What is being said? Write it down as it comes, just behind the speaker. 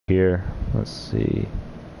here. Let's see.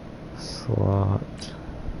 Slot.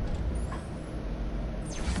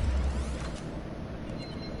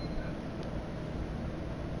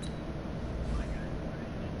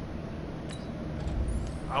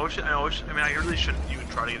 I mean, I really shouldn't even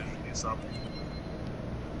try to get into these up.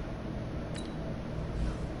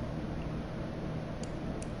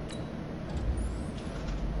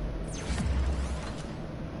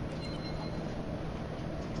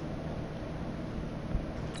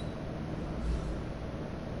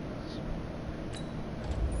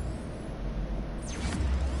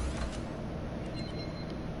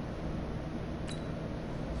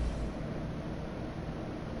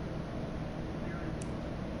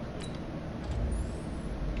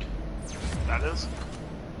 That is.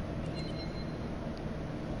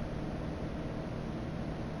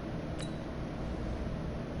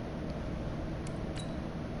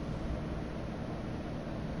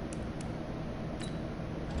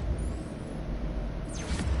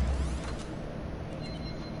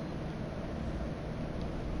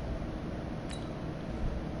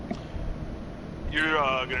 You're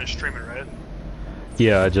gonna stream it, right?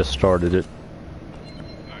 Yeah, I just started it.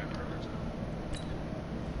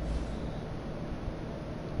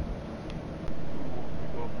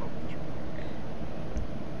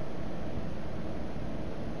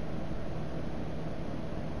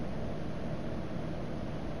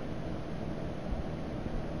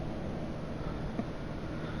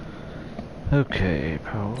 Okay,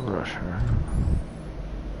 Power Rusher.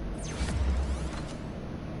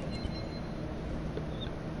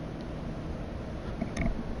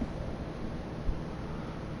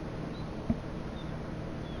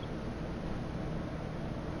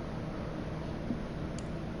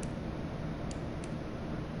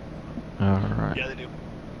 Alright. Yeah, they do.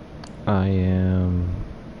 I am...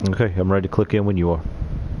 Okay, I'm ready to click in when you are.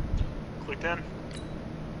 Clicked in.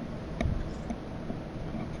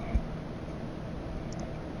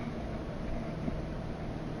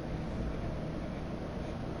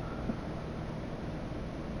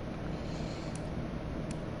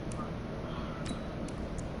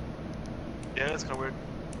 Yeah, that's kind of weird.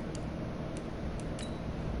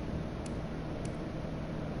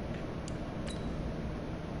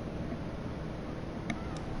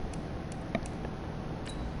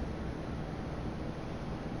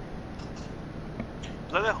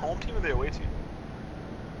 Is that the home team or the away team?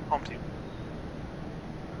 Home team.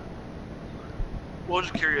 Well, I'm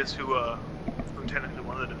just curious who technically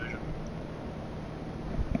won the division.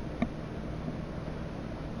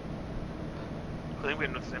 I think we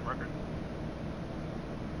had the same record.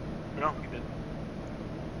 No, we did.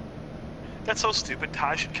 That's so stupid.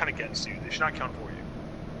 Ties should count against you. They should not count for you.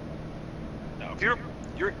 No, if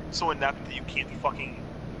you're so inept that you can't fucking.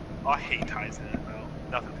 Oh, I hate ties in NFL.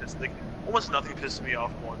 Nothing pisses. Like, almost nothing pisses me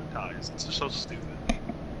off more than ties. It's just so stupid.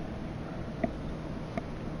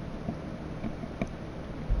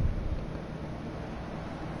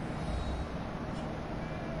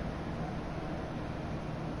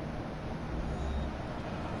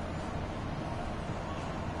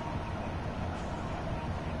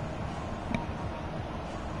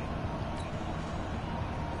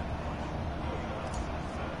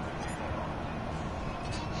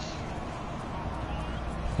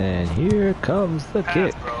 And here comes the Pass,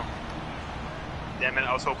 kick. bro. Damn it,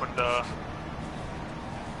 I was hoping to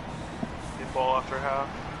get ball after half.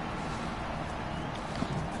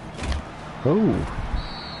 Oh.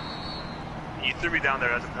 You threw me down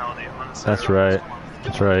there as a penalty. That's right.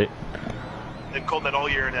 That's right. They've called that all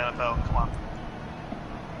year in the NFL. Come on.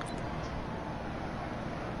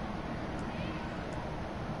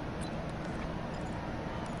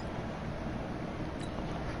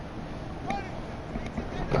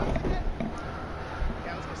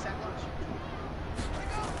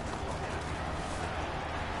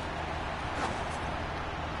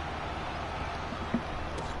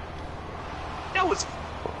 That was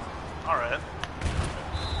alright.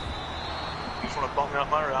 You just want to bump me off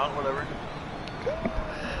my route, whatever.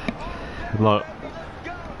 Look.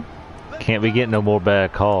 Can't be getting no more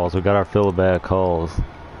bad calls. We got our fill of bad calls.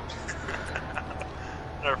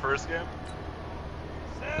 In our first game?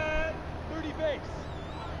 Set 30 base.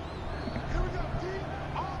 Here we go, team.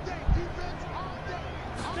 All day defense, all day.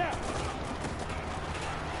 Snap.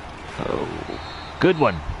 Oh. Good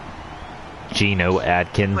one. Geno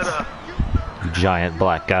Atkins. Giant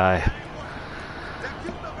black guy.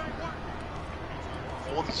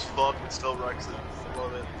 Old as fuck, but still wrecks it. I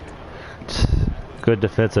love it. Good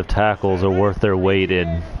defensive tackles are worth their weight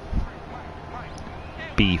in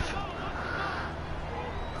beef.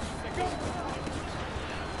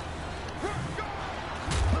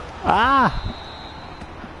 Ah!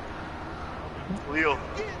 Leo.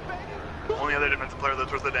 Only other defensive player that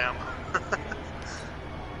throws the dam.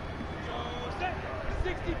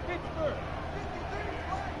 60 Pittsburgh.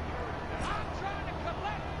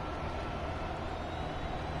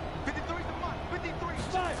 53's the mark. 53's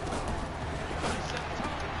 5.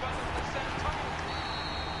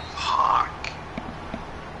 Fuck.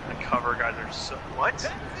 The cover guys are so...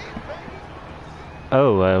 What?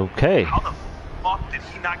 Oh, okay. How the fuck did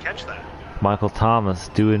he not catch that? Michael Thomas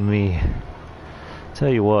doing me. Tell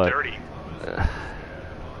you what. Dirty.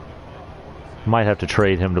 Might have to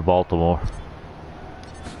trade him to Baltimore.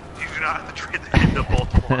 You do not have to trade him to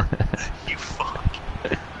Baltimore. You fuck.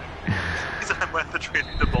 He said I might have to trade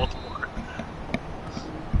him to Baltimore.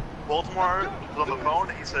 Baltimore was on the phone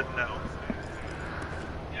and he said no.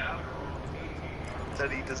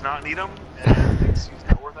 Said he does not need him and thinks he's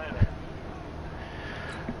not worth anything.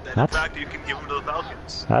 And in fact, you can give him to the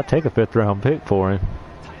Falcons. I'd take a 5th round pick for him.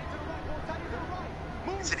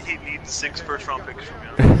 He said he needs 6 first-round picks from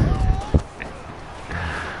you.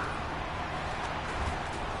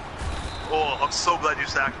 Oh, I'm so glad you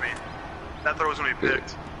sacked me. That throw was going to be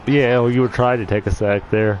picked. Yeah, well, you were trying to take a sack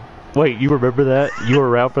there. Wait, you remember that? You were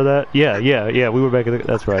around for that? Yeah, we were back in the...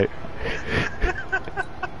 That's right.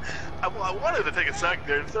 I wanted to take a sack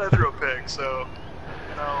there. Instead I threw a pick, so...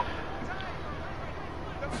 You know...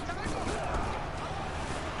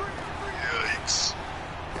 Yikes.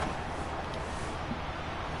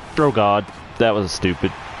 Oh god, that was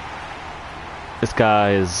stupid. This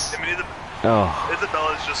guy is... I mean, oh.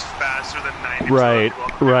 Isabella's just faster than 90%.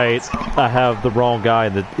 Right. So. I have the wrong guy.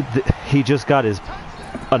 He just got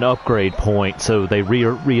an upgrade point, so they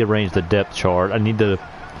rearranged the depth chart. I need to...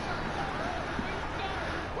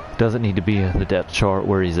 Doesn't need to be in the depth chart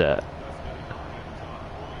where he's at.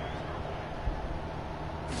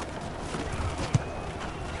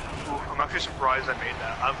 Ooh, I'm actually surprised I made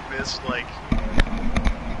that. I've missed like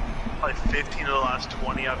probably 15 of the last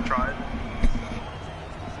 20 I've tried.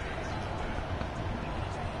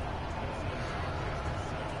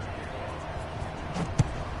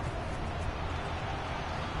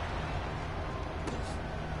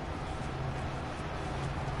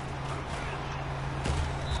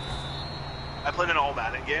 I played an all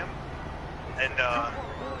Madden game, and I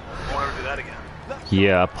won't ever do that again.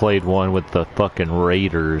 Yeah, I played one with the fucking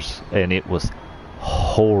Raiders, and it was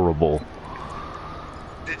horrible.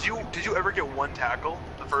 Did you ever get one tackle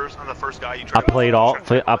on the first guy you tried?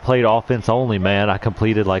 I played offense only, man. I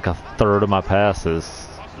completed like a third of my passes,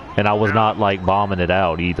 and I was not like bombing it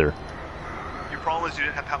out either. Your problem is you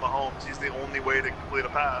didn't have Pat Mahomes. He's the only way to complete a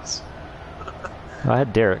pass. I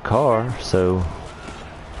had Derek Carr, so.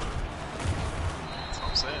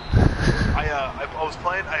 I was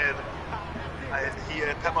playing. He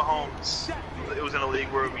had Pat Mahomes. It was in a league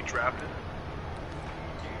where we drafted.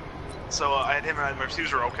 So I had him and my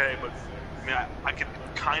receivers were okay, but I mean I could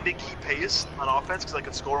kind of keep pace on offense because I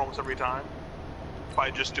could score almost every time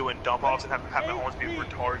by just doing dump offs and having Pat Mahomes be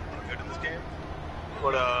retardedly good in this game.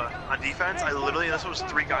 But on defense, I literally, this was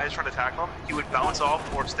 3 guys trying to tackle him. He would bounce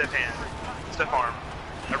off or stiff arm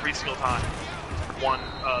every single time.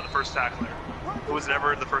 The first tackler. It was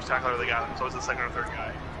never the first tackler they got him, so it was the second or third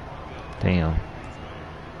guy. Damn.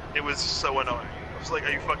 It was so annoying. I was like,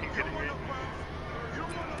 are you fucking kidding me?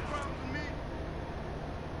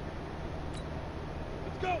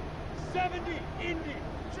 Let's go. 70 Indy.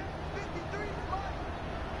 53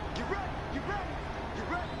 Get ready. Get ready. Get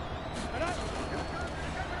ready.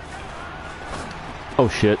 Oh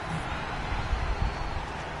shit.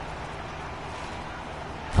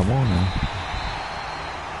 Come on now.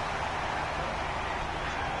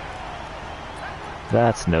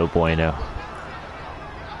 That's no bueno.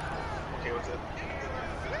 Okay with it.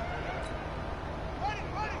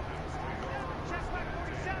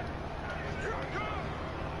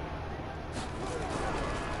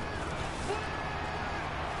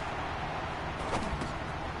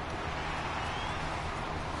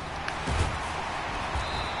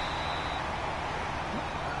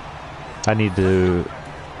 I need to...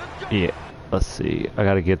 Yeah, let's see. I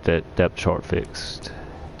gotta get that depth chart fixed.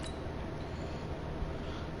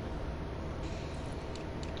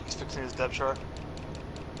 He's fixing his depth chart.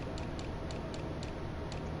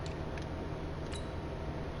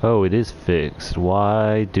 Oh, it is fixed.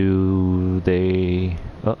 Why do they...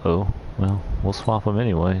 Uh-oh. Well, we'll swap them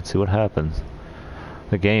anyway and see what happens.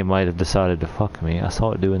 The game might have decided to fuck me. I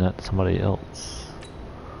saw it doing that to somebody else.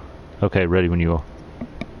 Okay, ready when you are.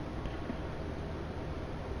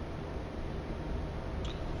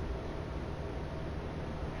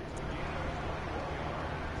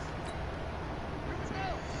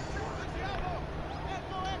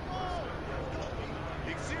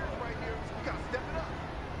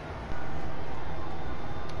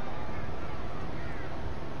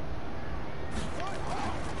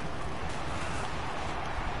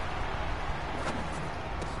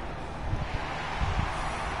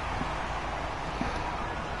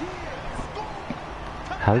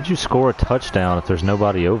 How did you score a touchdown if there's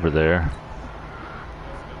nobody over there?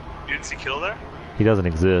 You didn't see Kittle there? He doesn't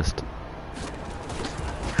exist.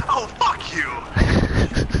 Oh, fuck you!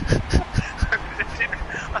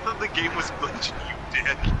 I thought the game was glitching, you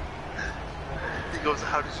dick. He goes,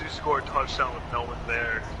 how did you score a touchdown with no one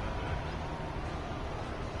there?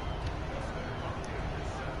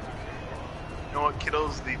 You know what?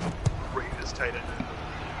 Kittle's the greatest tight end.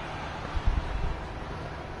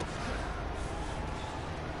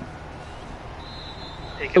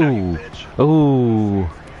 Take it out, you bitch. Ooh.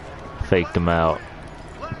 Faked him out.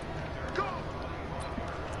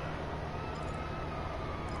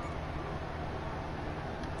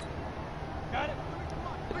 Got it.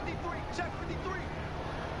 53. Check 53.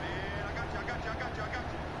 Man, I got you.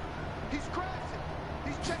 He's crashing.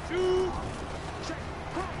 He's check 2. Check.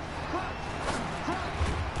 Cross.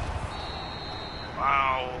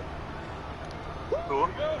 Wow. Cool.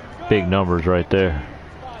 Big numbers right there.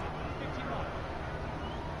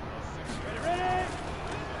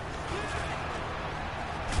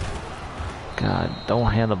 God,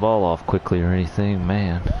 don't hand the ball off quickly or anything,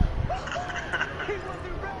 man.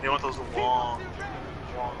 They want those long it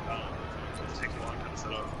takes a long time to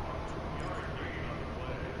set up.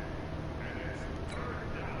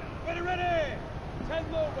 Ready.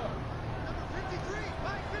 10 logo. Number 53.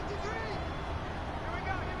 Line 53. Here we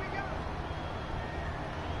go.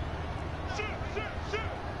 Shoot.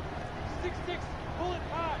 6-6. Pull it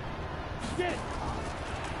high. Get it.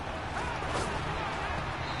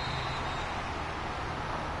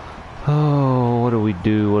 Oh, what do we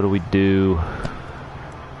do? I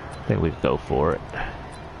think we go for it.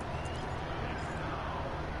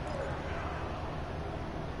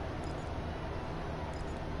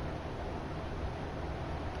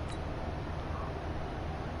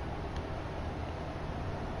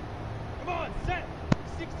 Come on, set.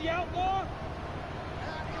 60 outlaw. I'm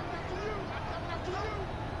coming after you.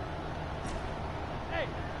 Hey,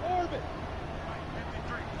 orbit.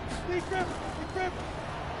 53. Lee Griffin.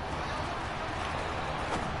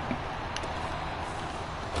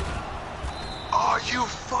 Are you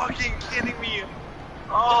fucking kidding me?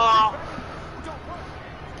 Oh.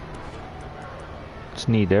 Just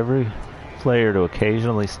need every player to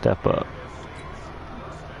occasionally step up.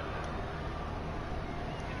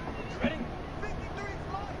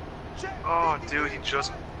 Oh, dude, he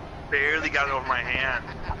just barely got it over my hand.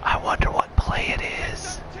 I wonder what play it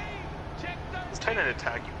is. It's tight end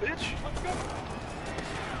attack, you bitch.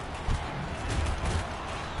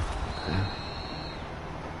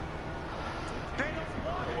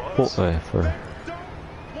 What way for?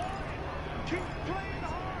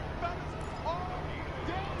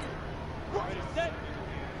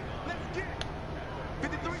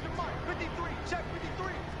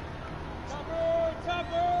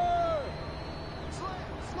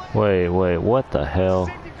 Wait, what the hell?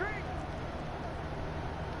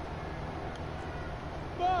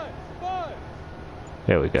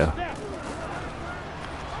 There we go.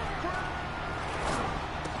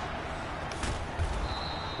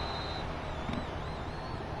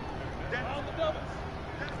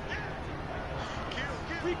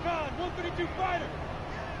 Recon, 132 fighter.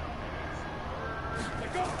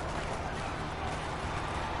 Let go.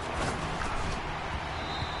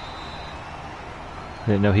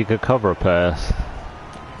 Didn't know he could cover a pass.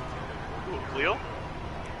 Ooh, Leo?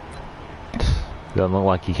 Doesn't look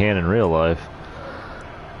like he can in real life.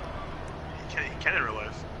 He can in real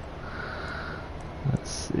life.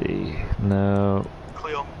 Let's see. No.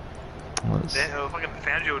 Cleo. Let's... Fucking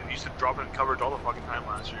Fangio used to drop it in coverage all the fucking time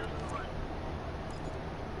last year.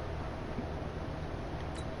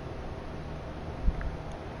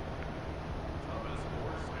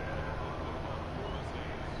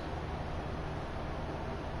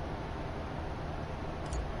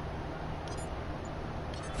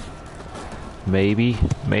 Maybe.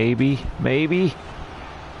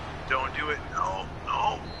 Don't do it. No.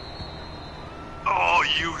 Oh,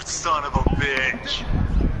 you son of a bitch.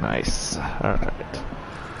 Nice. Alright.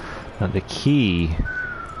 Now the key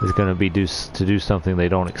is going to be to do something they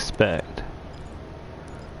don't expect.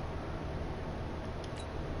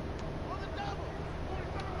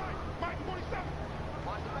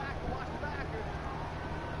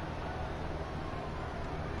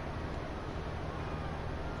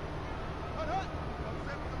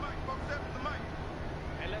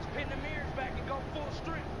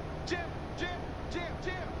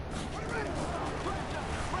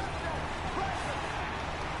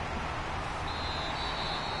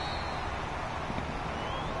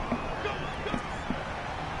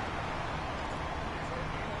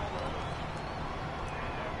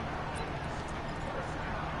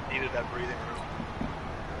 Needed that breathing room.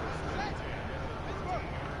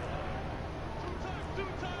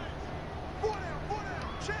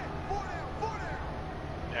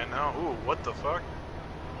 know. Ooh, what the fuck? A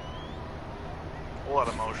whole lot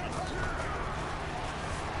of motion.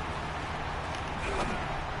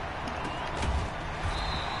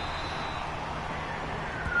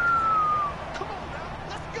 Come on now,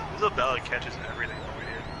 let's go. Isabella catches everything over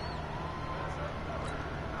here.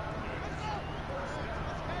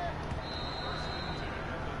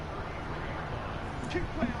 Keep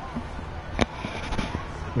playing hard.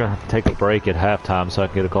 I'm gonna have to take a break at halftime so I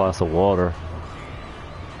can get a glass of water.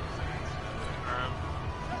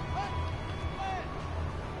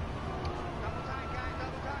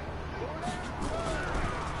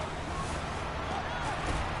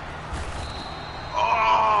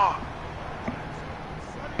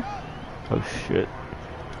 Oh shit.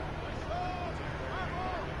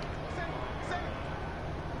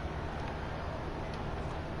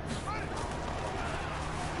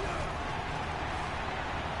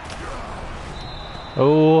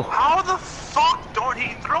 Oh, How the fuck don't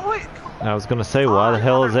he throw it? I was gonna say, why the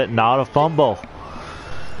hell is it not a fumble?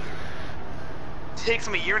 Takes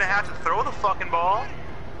him a year and a half to throw the fucking ball.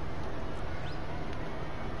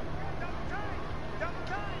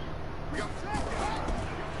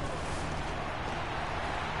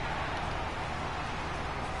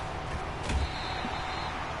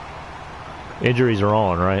 Injuries are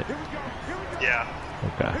on, right? Yeah.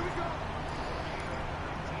 Okay.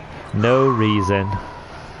 No reason.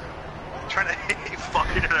 Trying to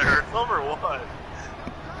fucking hurt him or what?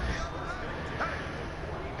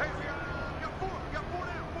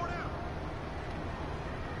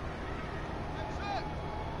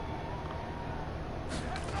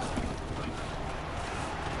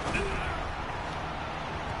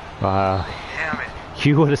 Wow. Damn it.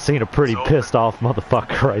 You would have seen a pretty So- pissed off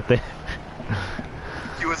motherfucker right there.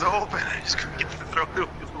 He was open. I just couldn't get the throw to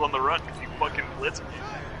him on the run because he fucking blitzed me.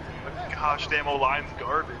 But gosh, damn O-line's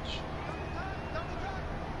garbage.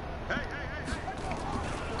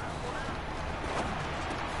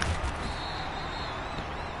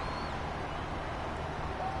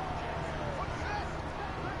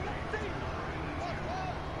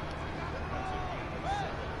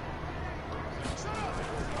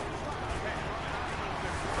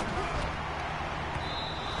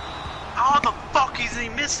 How the fuck is he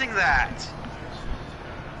missing that?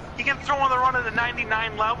 He can throw on the run at a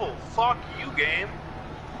 99 level. Fuck you, game.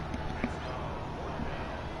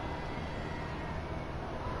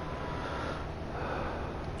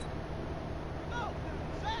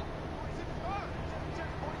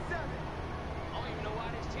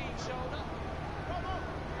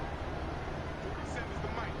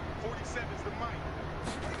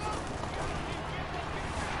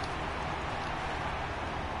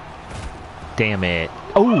 Damn it.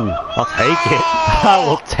 Oh, I'll take it. I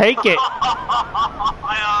will take it.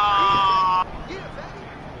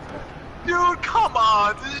 Dude, come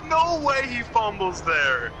on. There's no way he fumbles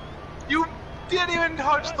there. You didn't even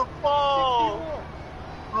touch the ball.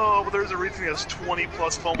 Oh, but there's a reason he has 20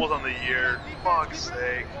 plus fumbles on the year. Fuck's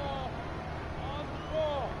sake.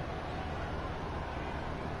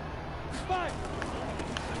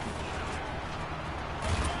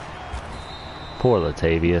 Poor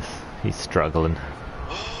Latavius. He's struggling.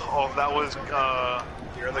 Oh, if that was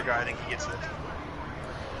your other guy, I think he gets it.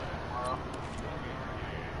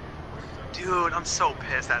 Dude, I'm so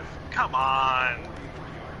pissed at. Come on.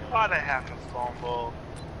 Why'd I have to fumble?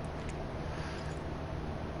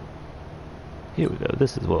 Here we go.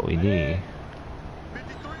 This is what we need.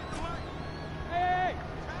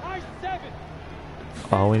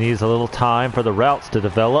 All we need is a little time for the routes to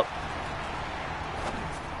develop.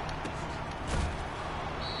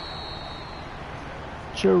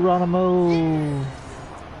 Geronimo.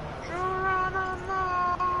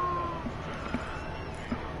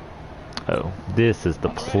 Oh, this is the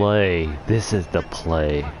play. This is the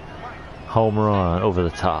play. Home run over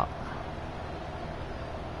the top.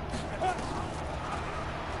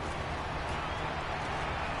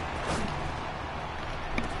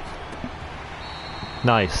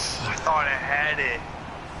 Nice. I thought I had it.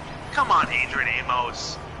 Come on, Adrian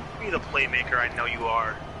Amos. Be the playmaker I know you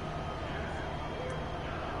are.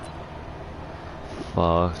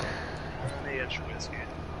 Fuck. Hey, it's whiskey.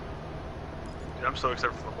 Dude, I'm so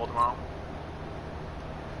excited for football tomorrow.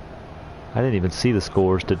 I didn't even see the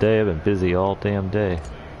scores today. I've been busy all damn day.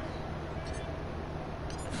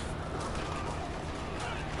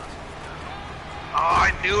 Oh,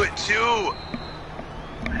 I knew it too.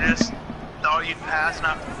 I just thought he'd pass.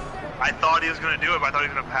 Not. I thought he was gonna do it, but I thought he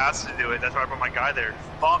was gonna pass to do it. That's why I put my guy there.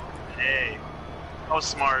 Fuck. Hey, I was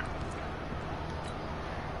smart.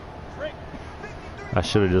 I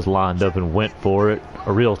should have just lined up and went for it.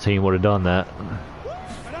 A real team would have done that.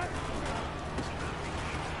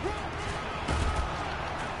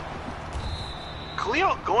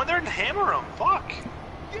 Leo, go in there and hammer him. Fuck.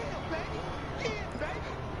 Yeah, baby. Yeah, baby.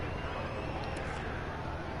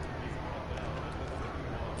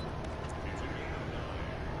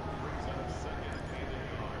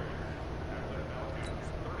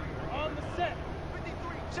 On the set.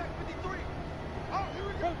 53. Check 53. Oh, here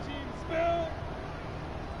we go. Protein spill.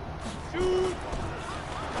 Shoot.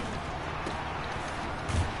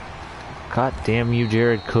 God damn you,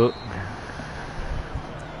 Jared Cook.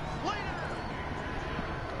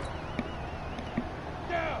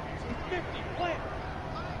 Down. 50. Plant.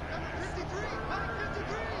 Number 53.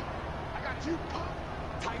 53. I got you.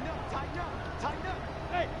 Tighten up. Tighten up. Tighten up.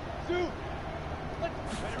 Hey, Zoo.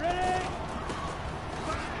 Let's ready.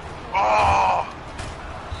 Oh!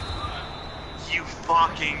 You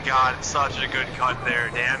fucking got such a good cut there,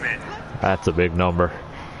 damn it. That's a big number.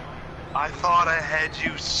 I thought I had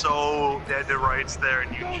you so dead to rights there,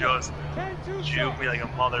 and you just 10-2 juked me like a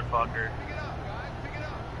motherfucker. Pick it up, guys. Pick it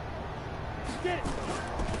up. Get it.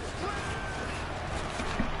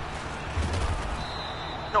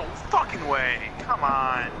 No fucking way. Come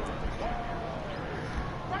on.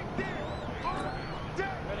 Right there.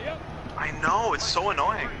 Down. Ready up. I know, it's so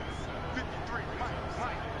annoying. 53. Mike.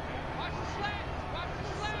 Watch the slant. Watch the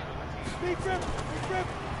slant. Big grip. Big grip.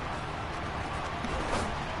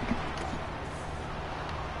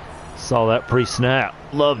 Saw that pre-snap.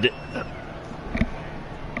 Loved it.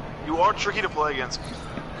 You are tricky to play against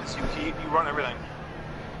because you run everything.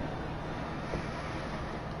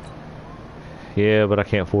 Yeah, but I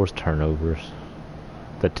can't force turnovers.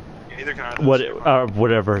 That Neither can I.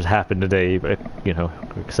 whatever has happened today, but you know,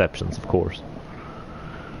 exceptions, of course.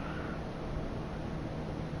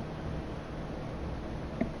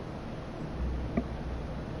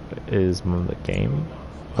 Is the game?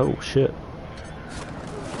 Oh shit!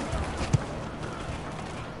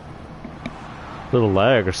 Little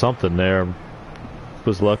lag or something there.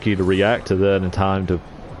 Was lucky to react to that in time to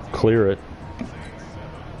clear it.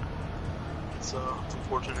 It's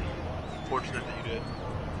unfortunate that you did.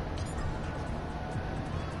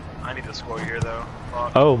 I need to score here though.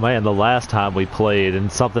 Fuck. Oh man, the last time we played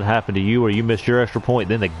and something happened to you where you missed your extra point,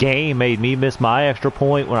 then the game made me miss my extra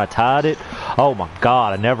point when I tied it. Oh my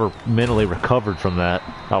god, I never mentally recovered from that.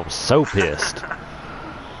 I was so pissed.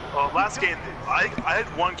 Well, last game, I had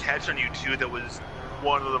one catch on you too that was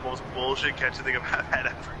one of the most bullshit catches I think I've had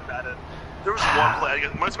ever had it. There was one play, I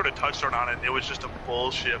might have scored a touchdown on it, and it was just a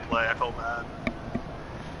bullshit play. I felt bad.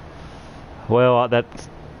 Well,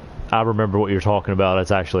 I remember what you're talking about. It's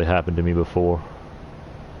actually happened to me before.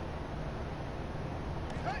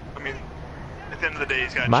 I mean, at the end of the day,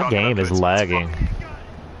 he's got My game is lagging.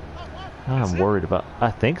 I'm worried about. I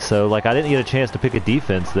think so. Like I didn't get a chance to pick a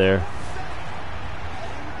defense there.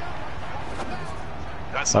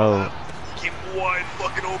 I saw that. Keep wide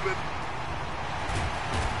fucking open.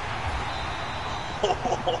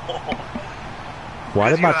 Why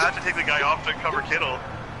did you have to take the guy off to cover Kittle?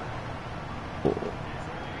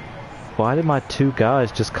 Why did my two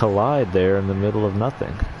guys just collide there in the middle of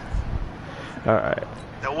nothing? All right.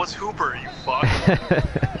 That was Hooper, you fuck.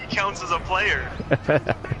 He counts as a player.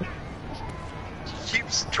 He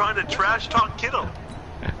keeps trying to trash talk Kittle.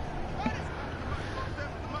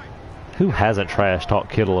 Who hasn't trash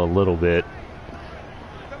talked Kittle a little bit?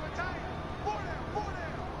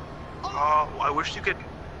 I wish you could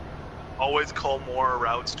always call more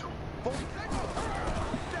routes to him.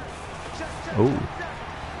 Oh.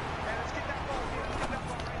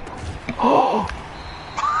 Oh!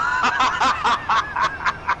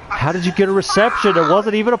 How did you get a reception? There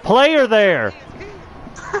wasn't even a player there.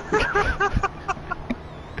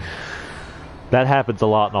 That happens a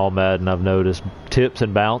lot in all Madden. I've noticed tips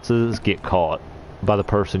and bounces get caught by the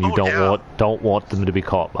person you don't want them to be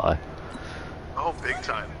caught by. Oh, big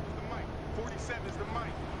time.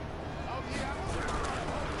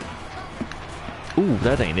 Ooh,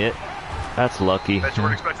 that ain't it. That's lucky. Bet you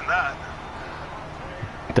weren't expecting that.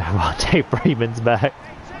 Devontae Freeman's back.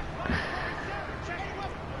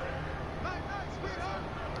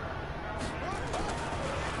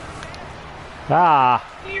 Ah,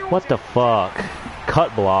 what the fuck?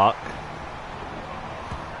 Cut block.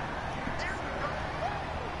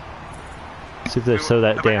 See if they show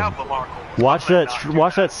that damn. Watch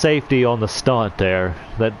that safety on the stunt there.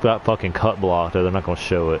 That got fucking cut blocked. They're not gonna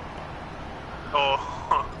show it. Oh.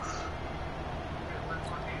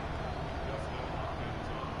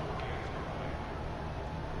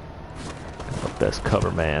 Best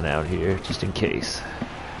cover man out here, just in case.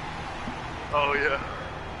 Oh yeah.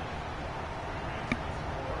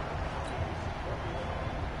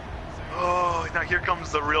 Oh, now here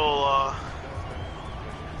comes the real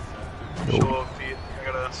show of feet. I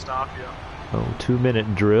gotta stop you. Oh,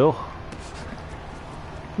 2-minute drill.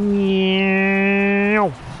 It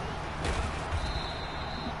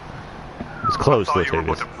was close, I thought you were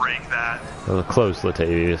about Latavius. to break that. It was close,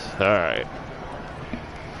 Latavius. Alright.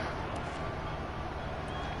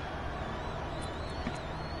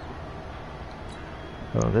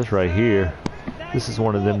 Oh, this right here. This is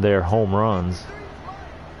one of them there home runs.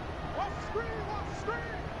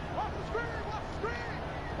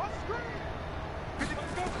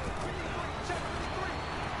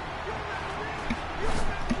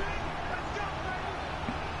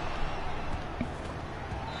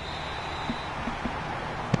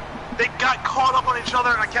 They got caught up on each other,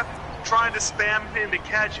 and I kept trying to spam him to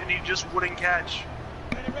catch, and he just wouldn't catch.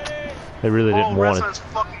 They really didn't want Rest on it. his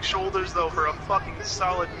fucking shoulders, though, for a fucking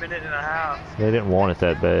solid minute and a half. They didn't want it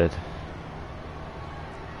that bad.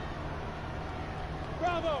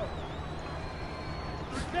 Bravo!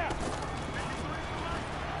 Now!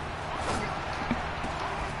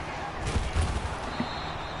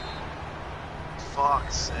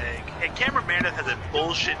 Fuck's sake. Hey, Cameron Meredith has a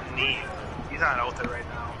bullshit knee. He's not out there right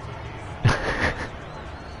now.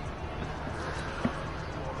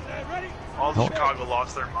 Ready? All of Chicago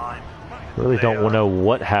lost their mind. Really They, don't know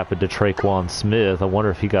what happened to Traquan Smith. I wonder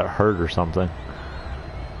if he got hurt or something.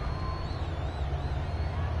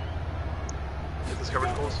 Is this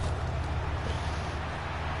coverage goals?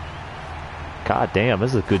 God damn,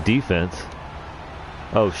 this is a good defense.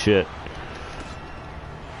 Oh shit.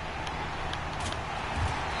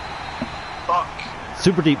 Fuck.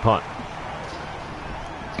 Super deep punt.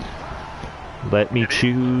 Let me Did he?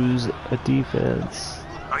 choose a defense.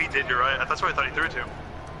 Oh, he did, you're right. That's what I thought he threw it to.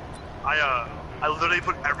 I literally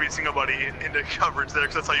put every single buddy into coverage there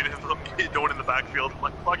because that's how you didn't no one in the backfield. I'm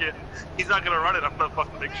like, fuck it. He's not going to run it. I'm going to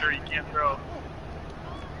fucking make sure he can't throw.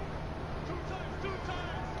 Two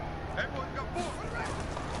times! Everyone got four!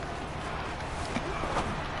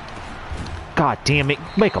 God damn it.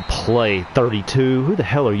 Make a play, 32. Who the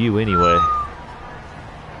hell are you anyway?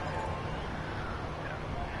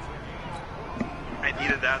 I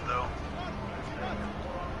needed that, though.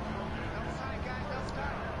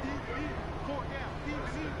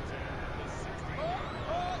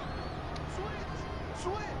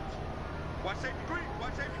 Watch safety creep!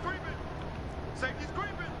 Watch safety creeping! Safety's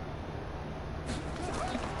creeping!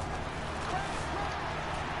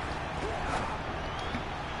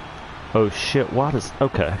 Oh shit, what is...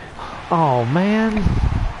 Okay. Oh man.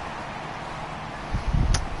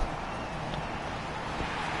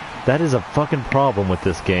 That is a fucking problem with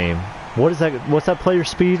this game. What is that? What's that player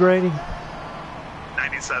speed rating?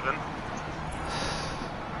 97.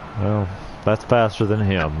 Well, that's faster than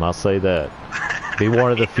him. I'll say that. Be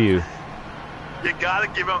one of the few. You gotta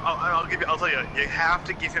give him. I'll tell you. You have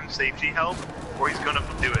to give him safety help, or he's gonna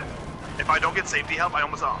do it. If I don't get safety help, I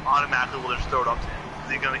almost automatically will just throw it up to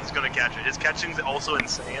him. He's gonna catch it. His catching's also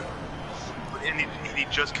insane, and he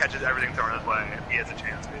just catches everything thrown his way. He has a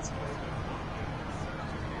chance, basically.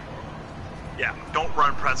 Yeah, don't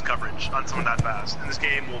run press coverage on someone that fast, and this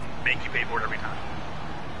game will make you pay for it every time.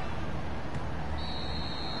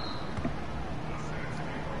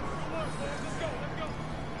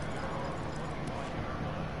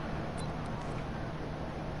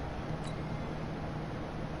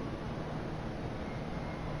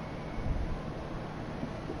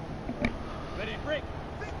 Ready to break!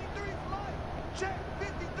 53 fly! Check!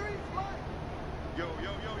 53 fly! Yo,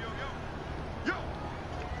 yo, yo, yo, yo! Yo!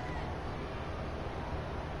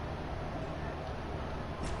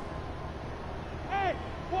 Hey!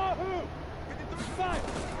 Wahoo! 53 fly!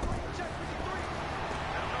 Check 53!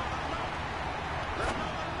 Let him know!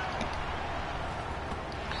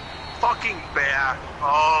 Fucking bad.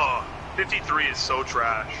 Oh, 53 is so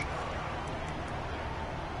trash.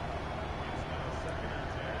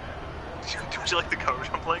 Don't you like the coverage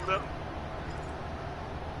I'm playing though?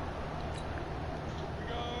 We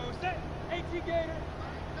go set! AT Gator!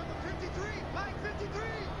 Number 53! Mike 53!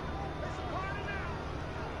 It's a party now!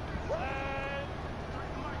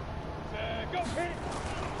 And... go hit!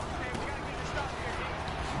 Hey, we gotta get this stop here, dude.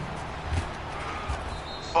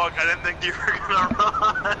 Fuck, I didn't think you were gonna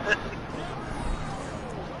run.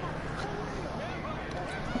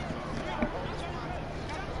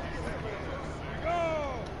 Go!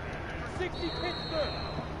 60 Pittsburgh!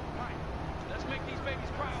 Mike, let's make these babies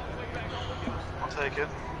cry all the way back home with you. I'll take it.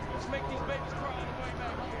 Let's make these babies cry all the way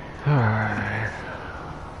back home. Alright.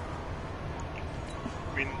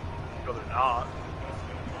 I mean, no, they're not.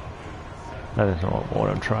 That is not what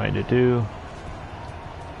I'm trying to do.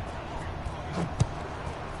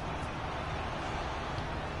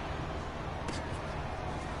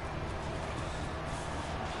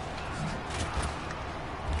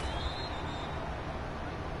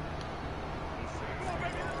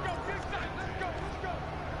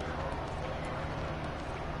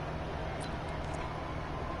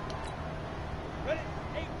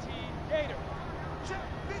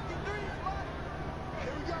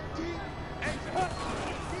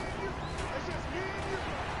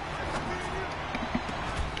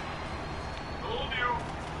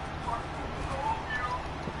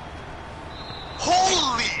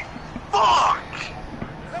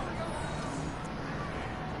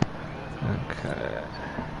 Okay.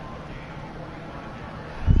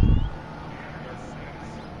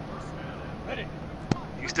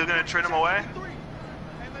 You still gonna trade him away?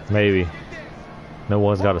 Maybe. No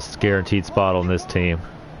one's got a guaranteed spot on this team,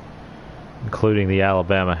 including the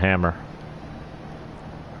Alabama Hammer.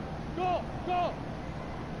 Go, go.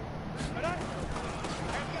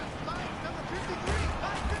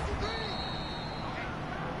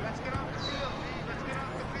 Let's get off the field, D. Let's get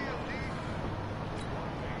off the field, D.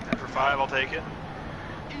 10 for 5, I'll take it.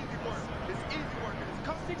 Easy work. It's easy work. It's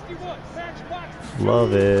come 61, match box.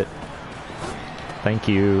 Love it. Thank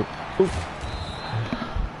you. Ooh.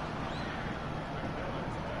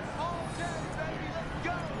 all day, baby. Let's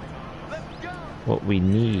go. Let's go. What we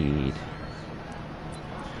need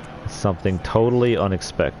is something totally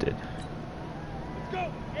unexpected. Let's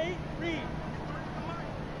go. 8, read.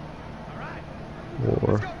 All right.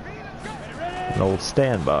 Or Go, B. Let's go. Ready? an old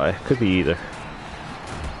standby. Could be either.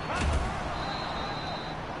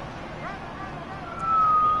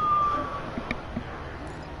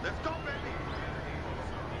 Let's go, baby.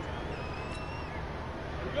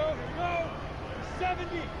 Here we go.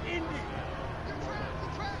 70, Indy.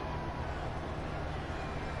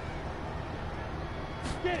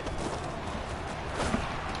 Get it.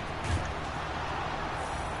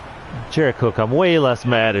 Jared Cook, I'm way less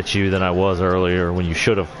mad at you than I was earlier when you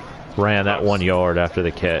should have ran that 1 yard after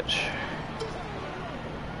the catch.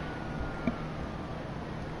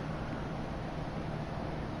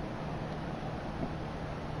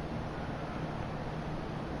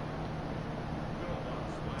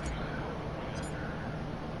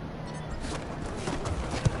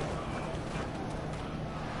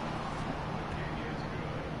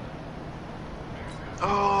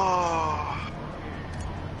 Oh.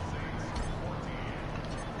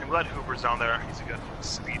 I'm glad Hooper's down there. He's a good,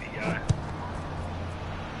 speedy guy.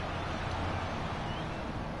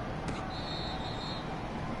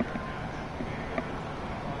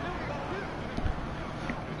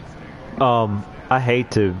 I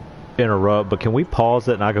hate to interrupt, but can we pause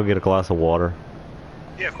it and I go get a glass of water?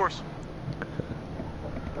 Yeah, of course.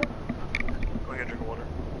 Go get a drink of water.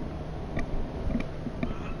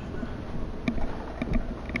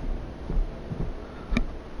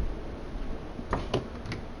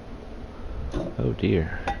 Oh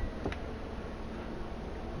dear.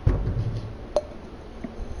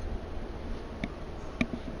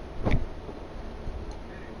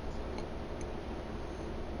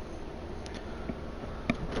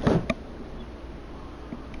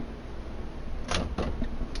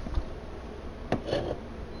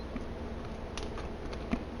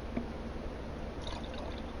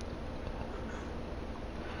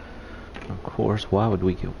 Of course, why would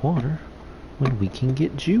we get water when we can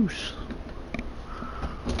get juice?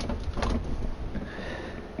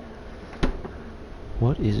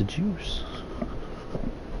 What is juice?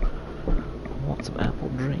 I want some apple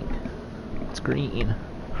drink. It's green.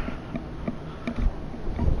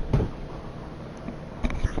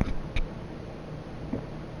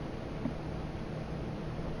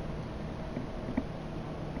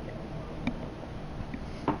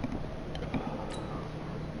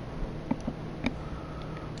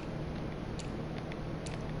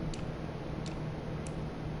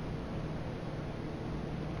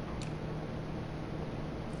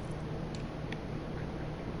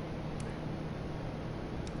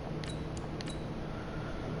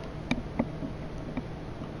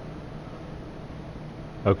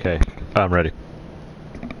 Okay, I'm ready.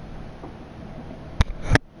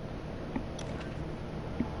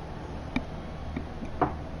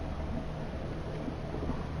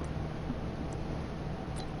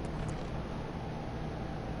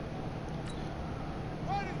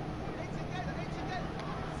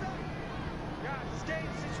 Guys, it's game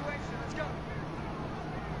situation. Let's go.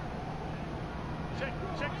 Check,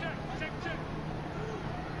 check, check, check, check.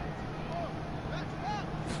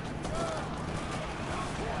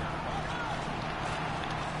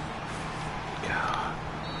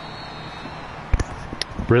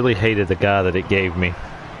 Really hated the guy that it gave me.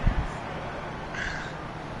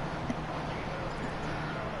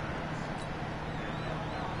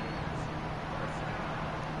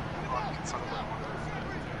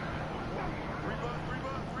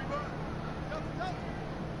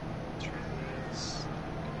 Trees.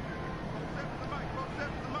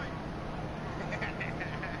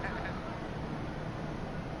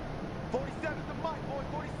 47's the mic, boy.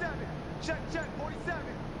 47. Check, check. 47.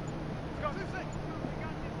 Let's go.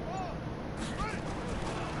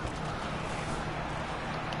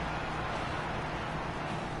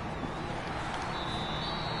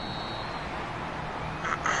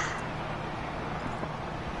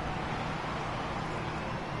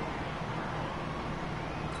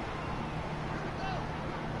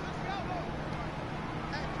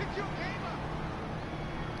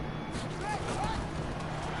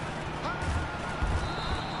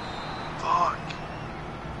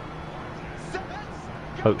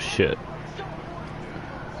 Oh shit.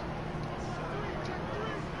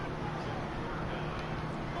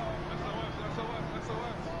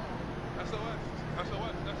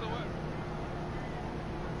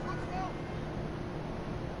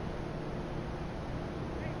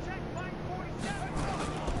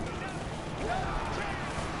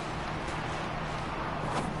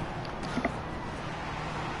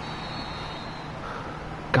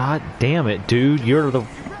 God damn it, dude. You're the...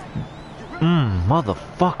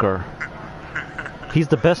 motherfucker. He's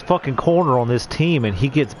the best fucking corner on this team, and he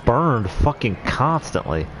gets burned fucking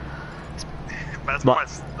constantly. That's But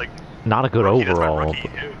my, like, not a good rookie, that's my overall. rookie,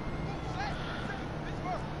 dude.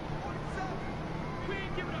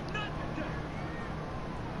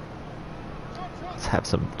 Let's have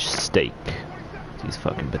some steak. These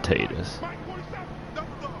fucking potatoes.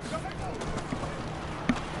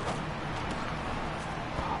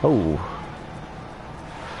 Oh.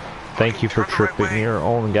 Thank you for Turn the right tripping way. your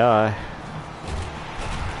own guy.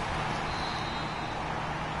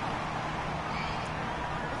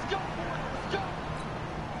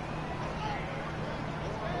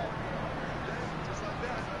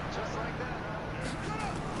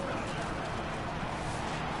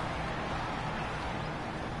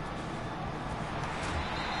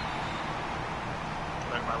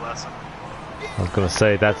 Learned my lesson. I was gonna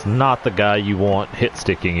say, that's not the guy you want hit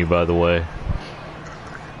sticking you, by the way.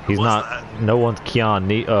 He's was not, that? no one's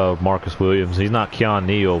Marcus Williams. He's not Keon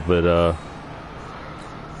Neal, but,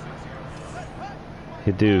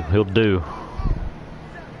 he'll do.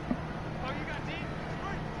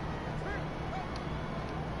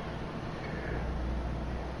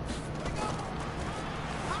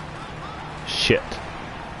 Shit.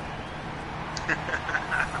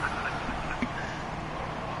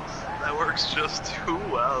 That works just too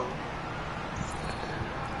well.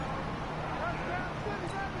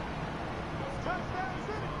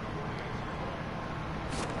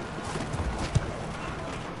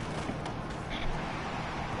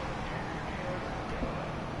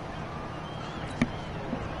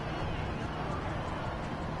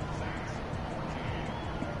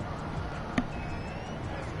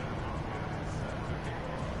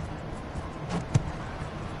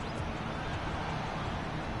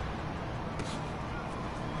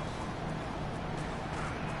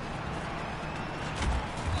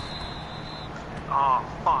 Oh,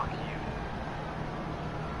 fuck you.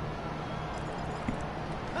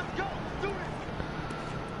 Let's go. Do it.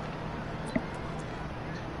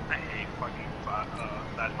 I hate fucking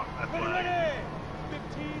that Ready, flag. ready!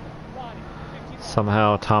 15, body. 15,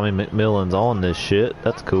 Somehow Tommy McMillan's on this shit.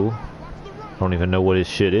 That's cool. I don't even know what his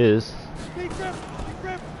shit is. Big grip, big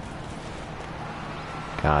grip.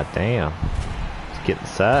 God damn. He's getting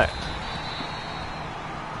sacked.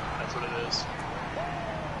 That's what it is.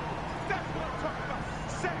 That's what I'm talking about.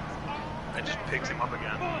 Sex. I just picked him up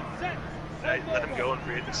again. Come on, set. I let him go and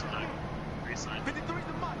create the sign. Resign. 53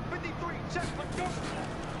 to Mike. 53. Check. Let's go.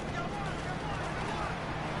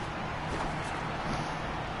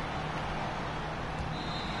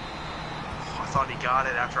 I thought he got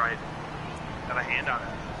it after I got a hand on it.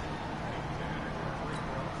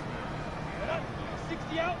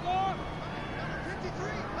 60 outlaw.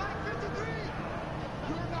 53. Mike, 53.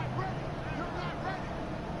 You're not ready. You're not ready.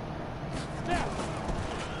 Snap.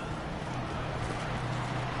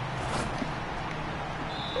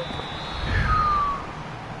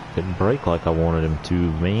 Didn't break like I wanted him to,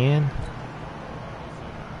 man.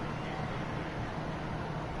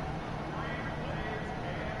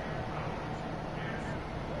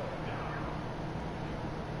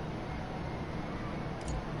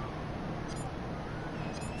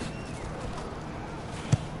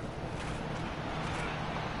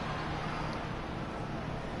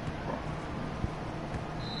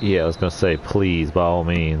 Yeah, I was gonna say, please, by all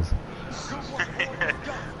means.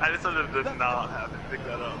 I just wanted to not have him pick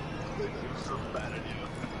that up. It was so bad idea.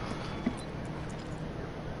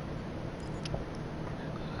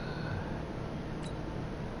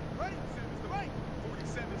 Ready? 7 is the Mike.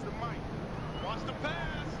 47 is the Mike. Watch the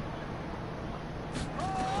pass.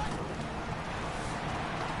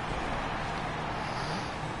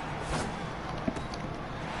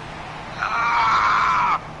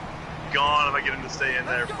 Ah! Gone if I get him to stay in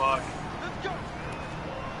there. Fuck. Let's go.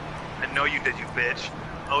 I know you did, you bitch.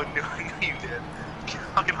 Oh no, I know you did.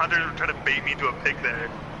 Fucking Hunter tried to bait me into a pick there.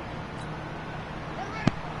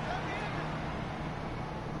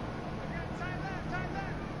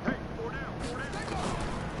 Hey, 4 down. 4 down.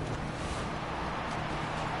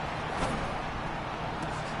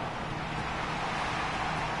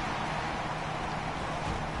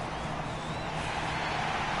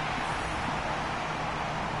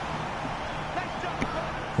 Nice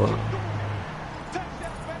job.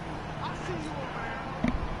 Touchdowns, baby. I see you over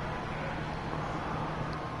there.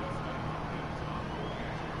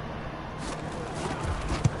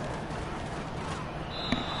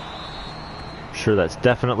 Sure, that's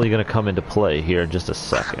definitely going to come into play here in just a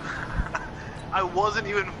second. I wasn't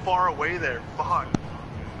even far away there. Fuck.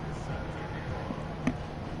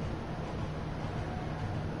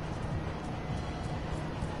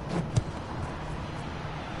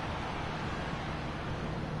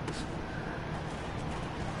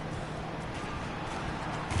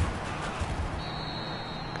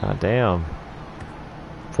 God damn.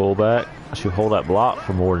 Fullback. I should hold that block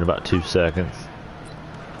for more than about 2 seconds.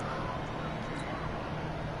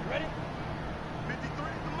 Ready? 53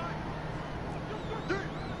 is the mic. Dude,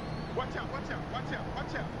 watch out, watch out, watch out,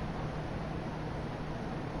 watch out.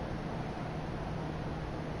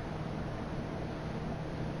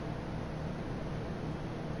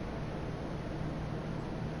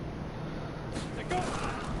 Let go.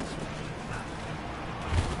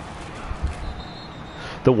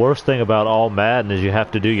 The worst thing about all Madden is you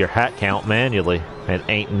have to do your hat count manually, and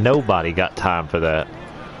ain't nobody got time for that.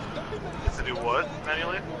 To do what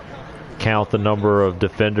manually? Count the number of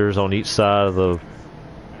defenders on each side of the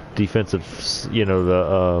defensive, you know,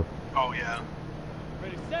 the Oh yeah.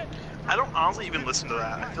 Ready, set. I don't honestly even listen to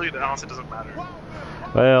that. I feel like that honestly doesn't matter.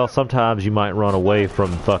 well, sometimes you might run away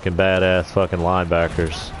from fucking badass fucking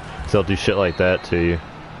linebackers. So they'll do shit like that to you.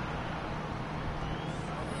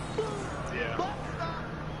 Yeah.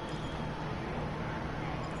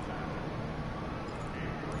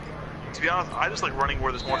 To be honest, I just like running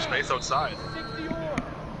where there's more space outside. 60 or.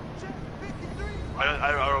 I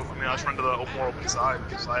mean, I just run to the more open side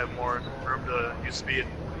because I have more room to use speed.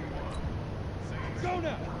 Go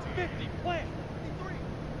now. 50. Plant. 53.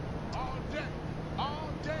 All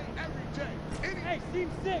day, every day. Hey,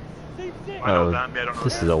 seam 6. Seam 6. I know Oh, that, I don't know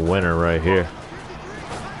this that. is a winner right here.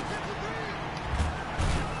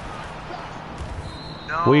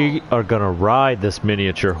 No. We are gonna ride this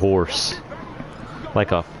miniature horse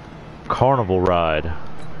like a carnival ride.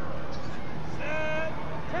 Set.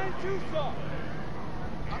 10-2 soft.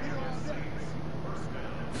 I'm here all day.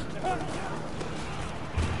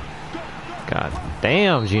 God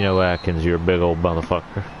damn, Geno Atkins, you're a big old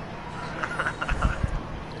motherfucker.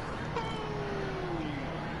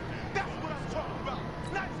 That's what I'm talking about.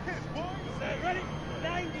 Nice hit, boy. Set. Ready?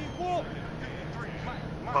 91. 53,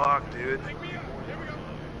 Mike. Fuck, dude. Take me up. Here we go.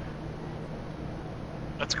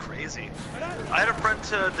 That's crazy. I had a friend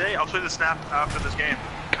today, I'll show you the snap after this game,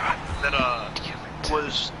 that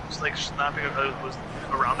was like snapping, was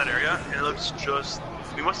around that area, and it looks just,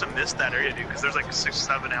 we must have missed that area, dude, because there's like 6,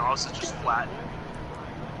 7 houses just flat.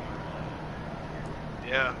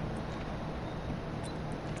 Yeah.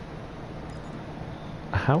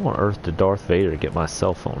 How on earth did Darth Vader get my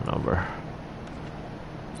cell phone number?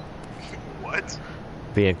 What?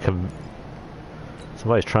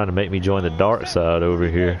 Somebody's trying to make me join the dark side over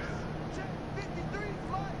here. 53,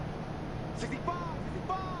 fly. 65,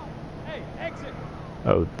 65. Hey, exit.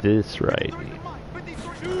 Oh, this right. 53 is the mic.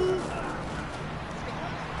 53.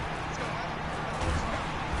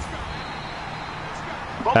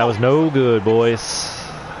 That was no good, boys.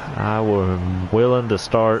 I was willing to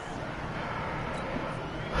start.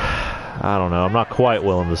 I don't know. I'm not quite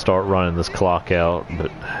willing to start running this clock out,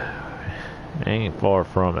 but ain't far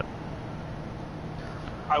from it.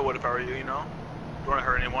 I would if I were you, you know? Don't want to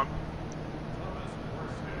hurt anyone.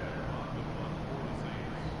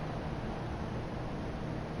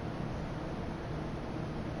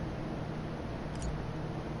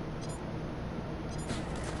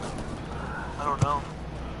 I don't know.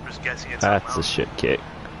 I'm just guessing it's That's a shit kick.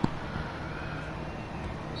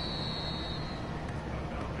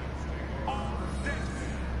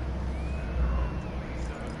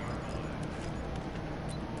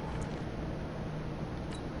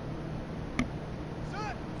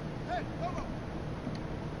 Son! Hey, Lobo!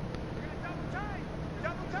 We're gonna double time!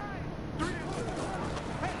 Double time! 3 to 1.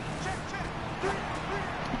 Hey, check, check! 3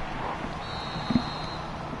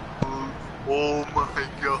 Oh my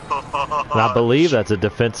god. And I believe that's a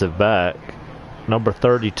defensive back. Number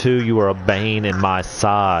 32, you are a bane in my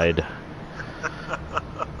side.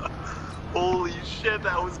 Holy shit,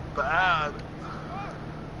 that was bad.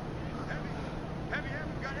 Heavy, heavy,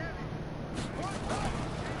 heavy, got heavy.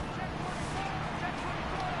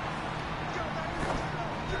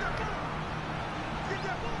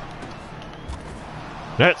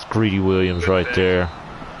 That's Greedy Williams right there.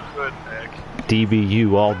 Good pick.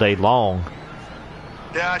 DBU all day long.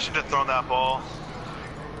 Yeah, I should have thrown that ball.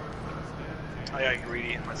 I got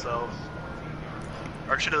greedy myself.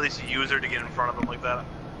 Or should at least use her to get in front of him like that.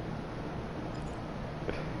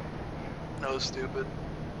 That was stupid.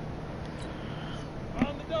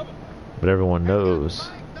 On the double. But everyone knows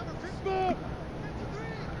Move.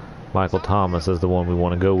 Michael Thomas is the one we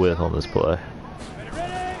want to go with on this play. Ready,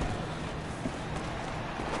 ready.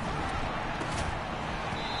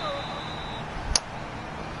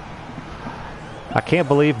 I can't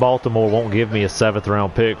believe Baltimore won't give me a 7th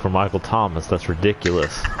round pick for Michael Thomas. That's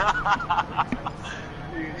ridiculous.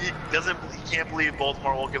 He can't believe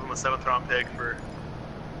Baltimore won't give him a 7th round pick for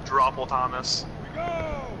Dropple Thomas. We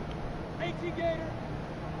go. 18 Gator.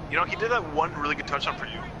 You know, he did that one really good touchdown for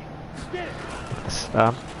you. Get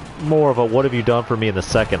it. More of a what have you done for me in the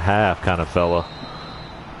second half kind of fella.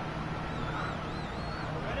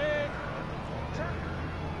 Ready.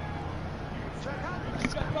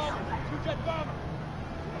 Two-jet bomber. Two-jet bomber.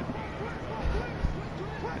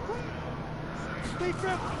 Deep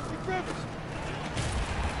Rivers. Deep Rivers.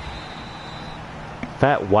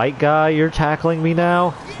 Fat white guy, you're tackling me now?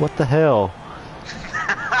 What the hell?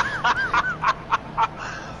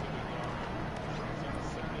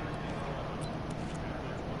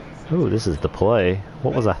 Ooh, this is the play.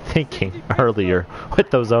 What was I thinking earlier with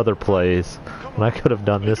those other plays when I could have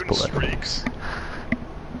done this play? Streaks.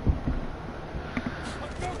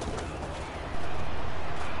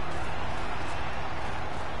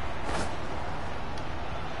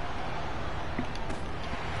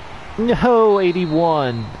 No,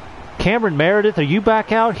 81. Cameron Meredith, are you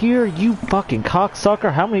back out here? You fucking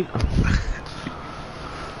cocksucker. How many...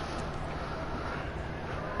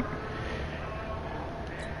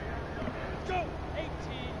 Go. 18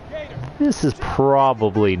 Gator. This is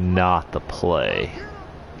probably not the play.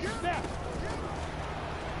 Snap.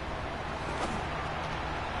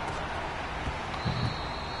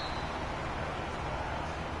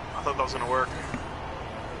 I thought that was gonna work.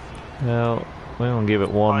 Well, we're gonna give it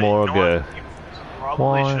one more you know go. what? You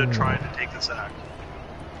probably should have tried to take the sack.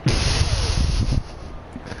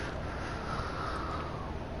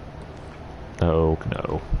 Oh,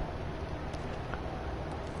 no.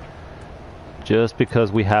 Just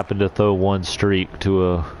because we happen to throw one streak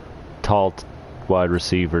to a tall wide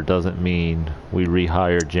receiver doesn't mean we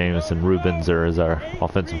rehire Jamison Rubenzer as our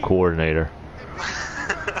offensive coordinator.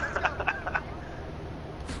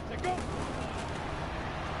 Let go.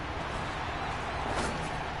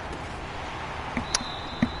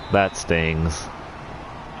 That stings.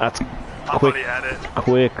 That's I thought quick, he had it.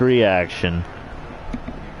 quick reaction.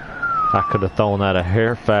 I could have thrown that a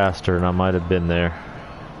hair faster and I might have been there.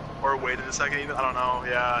 Or waited a second even. I don't know.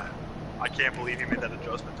 Yeah. I can't believe he made that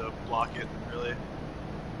adjustment to block it, really.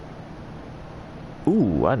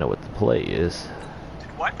 Ooh, I know what the play is. Dude,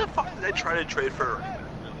 why the fuck did they try to trade for Raymond,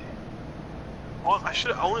 really? Well, I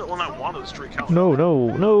should have only when I wanted those three count. No,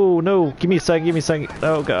 no, no, no. Give me a second, give me a second.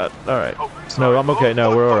 Oh, God. Alright. Oh, sorry. No, I'm okay.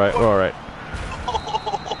 No, we're alright. We're alright.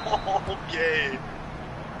 Okay.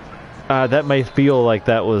 That may feel like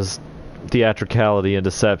that was theatricality and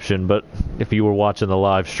deception, but if you were watching the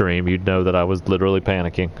live stream, you'd know that I was literally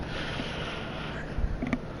panicking.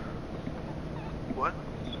 What?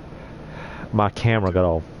 My camera got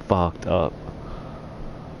all fucked up.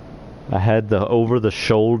 I had the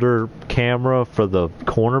over-the-shoulder camera for the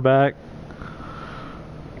cornerback.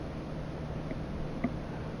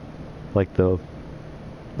 Like the...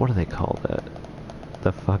 what do they call that?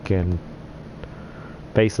 The fucking...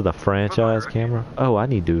 base of the franchise camera? Oh, I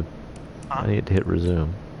need to hit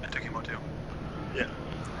resume. I took him out too. Yeah.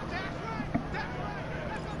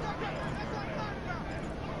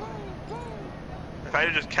 If I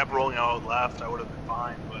had just kept rolling out left, I would have been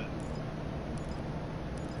fine, but...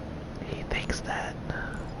 He thinks that.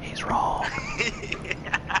 He's wrong.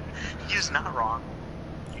 He's not wrong.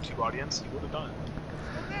 YouTube audience, he would have done it.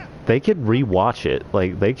 They can rewatch it.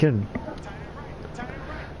 Like, they can...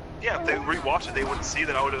 Yeah, if they rewatched it, they wouldn't see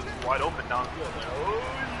that I would have been wide open downfield. Like,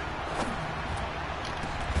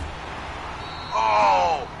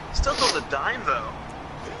 oh, still throws a dime though.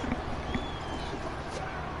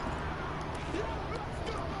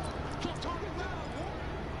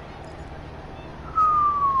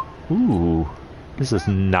 Ooh. This is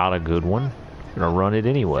not a good one. I'm gonna run it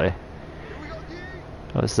anyway.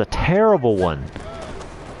 Oh, this is a terrible one.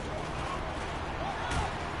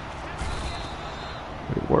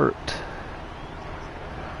 It worked.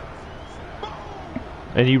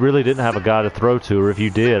 And you really didn't have a guy to throw to, or if you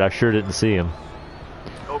did, I sure didn't see him.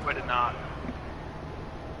 Nope, I did not.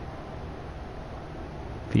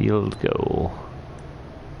 Field goal.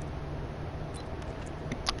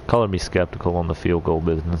 Color me skeptical on the field goal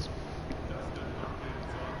business.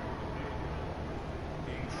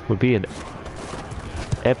 Would be an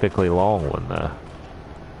epically long one, though.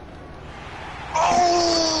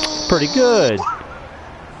 Oh! Pretty good.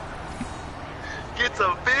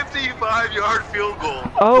 55-yard field goal.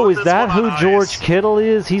 Oh, Put is this that one on who George ice. Kittle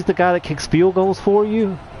is? He's the guy that kicks field goals for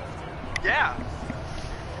you? Yeah.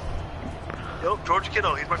 Yep, George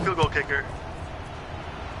Kittle. He's my field goal kicker.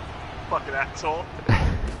 Fucking asshole.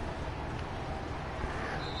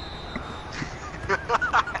 You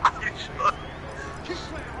should.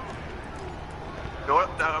 You know what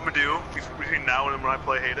I'm gonna do between now and when I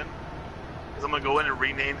play Hayden? Is I'm gonna go in and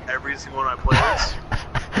rename every single one of my players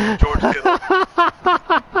George Kittle.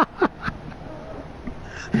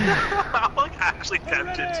 I'm like actually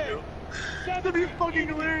tempted to. That'd be fucking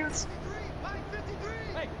hilarious.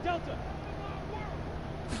 Hey, Delta!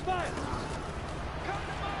 Fire!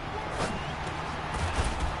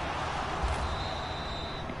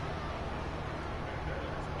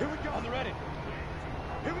 Here we go. On the ready.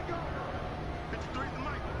 Here we go. 53 the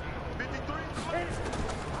mic. 53 the mic.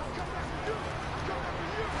 I'll come back for you. I'll come back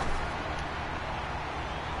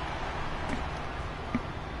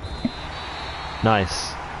for you.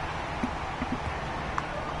 Nice.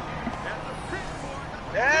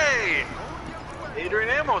 Hey! Adrian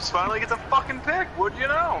Amos finally gets a fucking pick. What'd you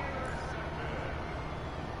know?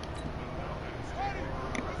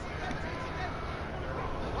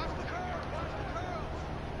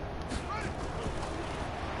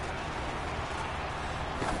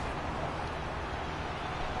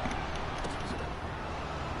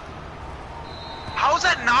 How is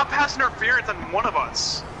that not pass interference on one of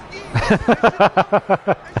us?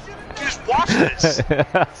 Just watch this.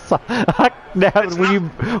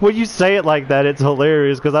 When you say it like that, it's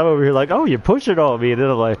hilarious because I'm over here like, oh, you're pushing on me, and then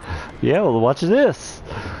I'm like, yeah, well, watch this.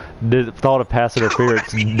 The thought of pass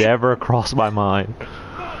interference never crossed my mind.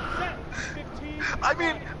 I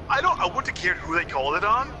mean, I wouldn't have cared who they called it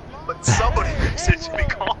on, but somebody should be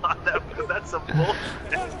called on that because that's some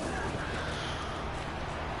bullshit.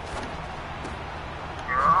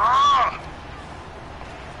 Ah!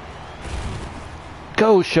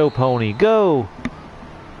 Go, show pony, go!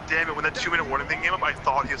 Damn it, when that 2-minute warning thing came up, I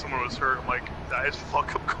thought someone was hurt. I'm like, that is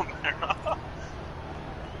fuck up Camara.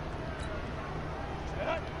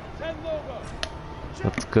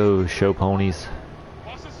 Let's go, show ponies.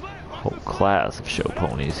 Whole class of show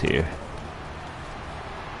ponies here.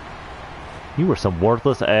 You were some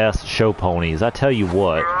worthless ass show ponies, I tell you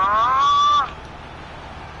what. Ah!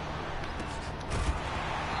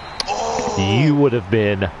 Oh! You would have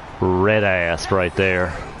been red-assed right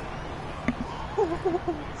there.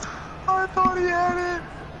 I thought he had it.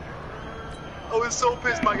 I was so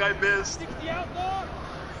pissed my guy missed. The outlaw.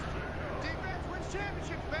 Defense wins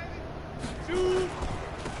championships, baby.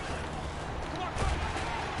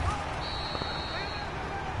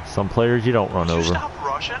 Some players you don't run Did you over. stop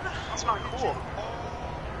rushing? That's not cool.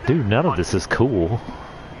 Dude, none of this is cool.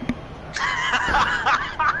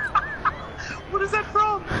 What is that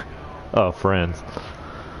from? Oh, Friends.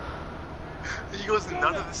 He goes,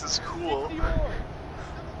 none of this is cool.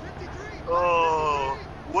 Oh,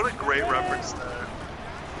 what a great reference there.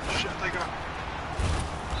 Shit, they got...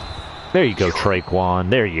 There you go, Traquan.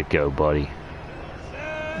 There you go, buddy.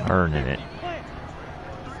 Earning it.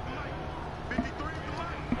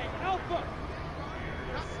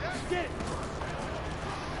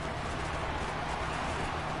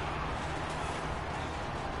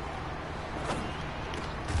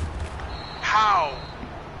 How?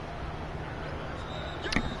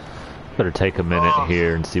 Better take a minute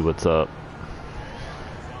here and see what's up.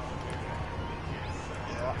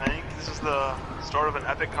 Yeah, I think this is the start of an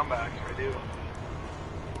epic comeback. I do.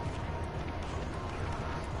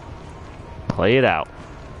 Play it out.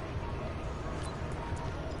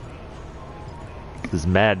 This is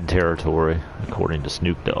Madden territory, according to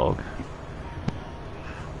Snoop Dogg.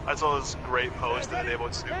 I saw this great post the other day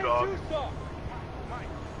about Snoop Dogg.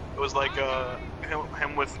 It was like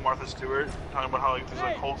him with Martha Stewart talking about how like, there's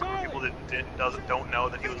a whole group of people that don't know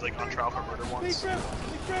that he was like on trial for murder once. And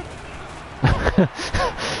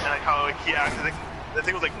like how like he acted. Like, the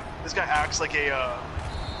thing was like this guy acts like a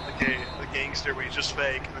gangster, but he's just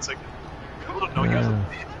fake. And it's like people don't know he was in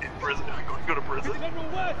prison, going to go to prison.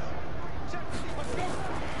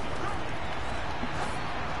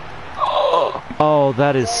 Oh,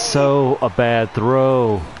 that is so a bad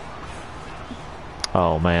throw.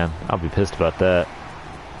 Oh man, I'll be pissed about that.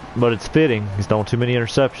 But it's fitting. He's throwing too many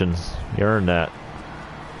interceptions. You earned that.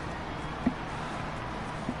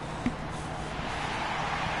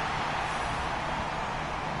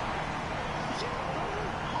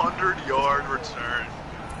 Yard return.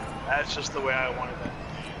 That's just the way I wanted it.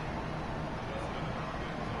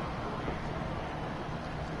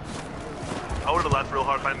 I would have laughed real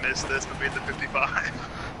hard if I missed this but made the 55.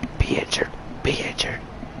 Be injured. Be injured.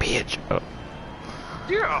 Be injured. Oh.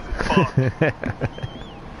 You're a fuck.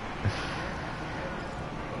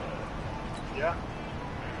 Yeah.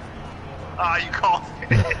 Ah, you called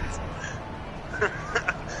it.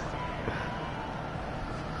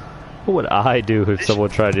 What would I do if someone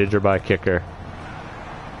tried to injure my kicker?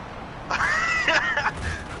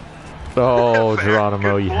 Oh, Fair,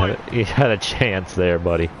 Geronimo, good point. you had a chance there,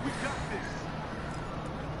 buddy.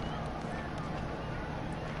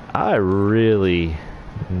 I really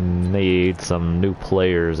need some new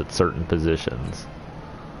players at certain positions.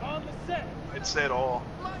 On the set. I'd say it all.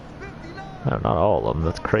 No, not all of them.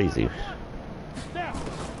 That's crazy. Now.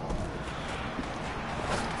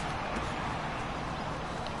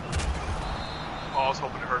 Oh, I was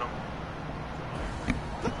hoping to hurt him.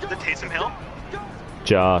 Did Taysom Hill?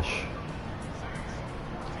 Josh.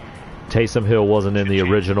 Taysom Hill wasn't in the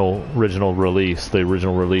original release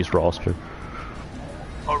roster.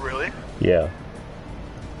 Oh, really? Yeah.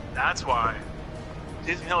 That's why.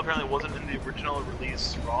 Taysom Hill apparently wasn't in the original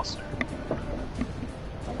release roster.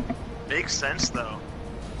 Makes sense, though.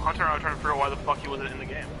 Hunter and I were trying to figure out why the fuck he wasn't in the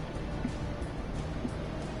game.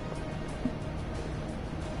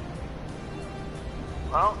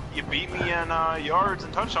 Well, you beat me in yards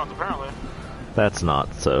and touchdowns, apparently. That's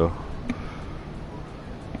not so.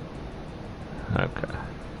 Okay.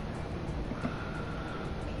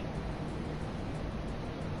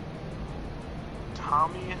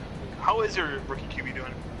 Tommy, how is your rookie QB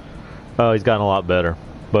doing? Oh, he's gotten a lot better.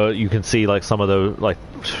 But you can see like some of those, like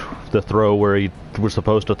the throw where he was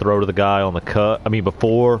supposed to throw to the guy on the cut. I mean,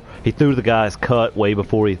 before he threw the guy's cut way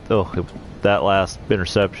before that last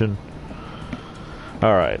interception.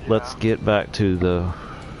 All right, Yeah. let's get back to the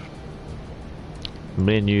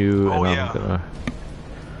menu, Oh, and yeah. I'm gonna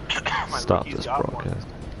My stop rookie's this got one. broadcast.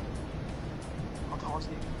 How tall is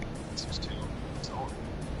he? 6'2". So,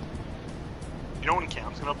 you know when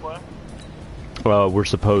Cam's gonna play? We're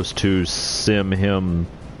supposed to sim him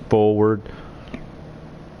forward.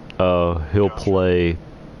 He'll Gotcha. play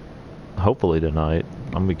hopefully tonight.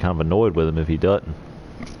 I'm gonna be kind of annoyed with him if he doesn't.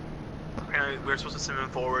 Apparently, we're supposed to send him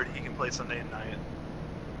forward. He can play Sunday night.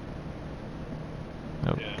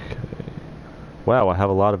 Okay. Wow, I have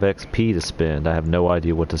a lot of XP to spend. I have no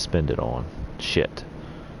idea what to spend it on. Shit.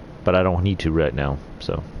 But I don't need to right now,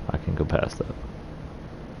 so I can go past that.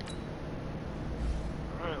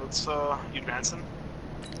 Alright, let's, you advancing?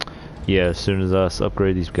 Yeah, as soon as us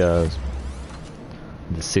upgrade these guys.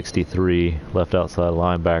 The 63 left outside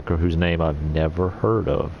linebacker whose name I've never heard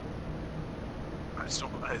of. I just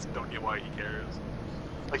don't get why he cares.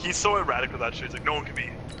 Like, he's so erratic with that shit. It's like, no one can be,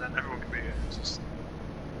 and then everyone can be. It's just,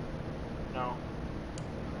 no.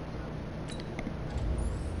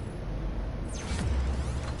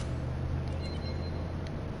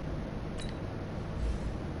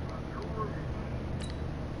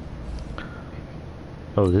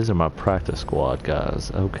 Oh, these are my practice squad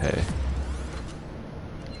guys. Okay.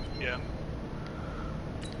 Yeah.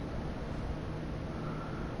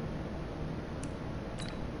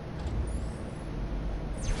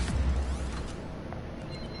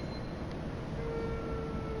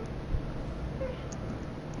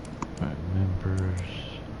 Alright, members.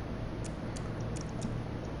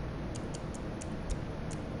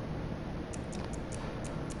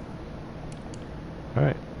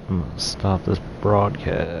 Alright, I'm gonna stop this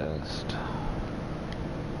broadcast.